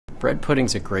bread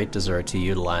pudding's a great dessert to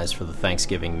utilize for the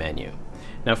Thanksgiving menu.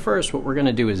 Now first, what we're going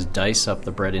to do is dice up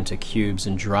the bread into cubes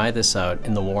and dry this out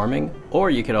in the warming, or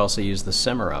you could also use the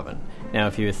simmer oven. Now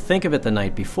if you think of it the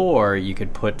night before, you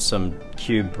could put some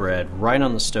cube bread right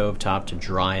on the stove top to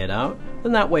dry it out,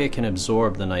 then that way it can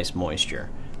absorb the nice moisture.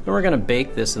 Then we're going to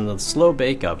bake this in the slow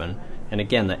bake oven, and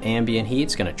again the ambient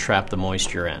heat's going to trap the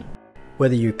moisture in.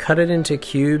 Whether you cut it into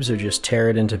cubes or just tear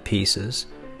it into pieces,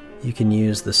 you can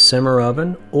use the simmer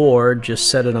oven or just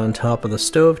set it on top of the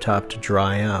stove top to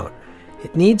dry out.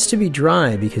 It needs to be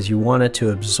dry because you want it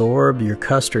to absorb your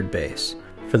custard base.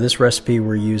 For this recipe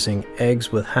we're using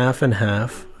eggs with half and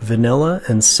half, vanilla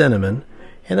and cinnamon,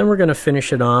 and then we're going to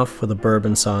finish it off with a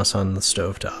bourbon sauce on the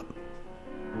stove top.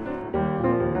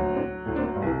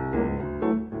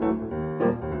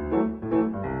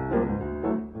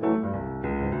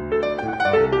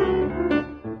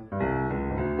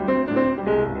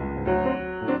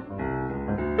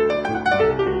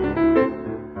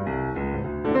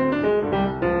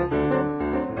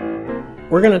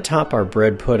 We're going to top our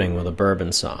bread pudding with a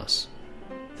bourbon sauce.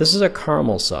 This is a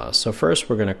caramel sauce, so first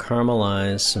we're going to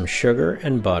caramelize some sugar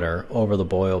and butter over the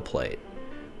boil plate.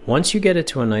 Once you get it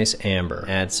to a nice amber,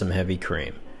 add some heavy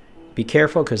cream. Be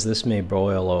careful because this may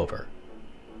boil over.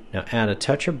 Now add a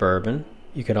touch of bourbon.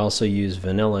 You could also use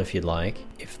vanilla if you'd like.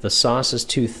 If the sauce is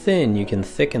too thin, you can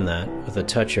thicken that with a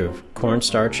touch of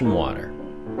cornstarch and water.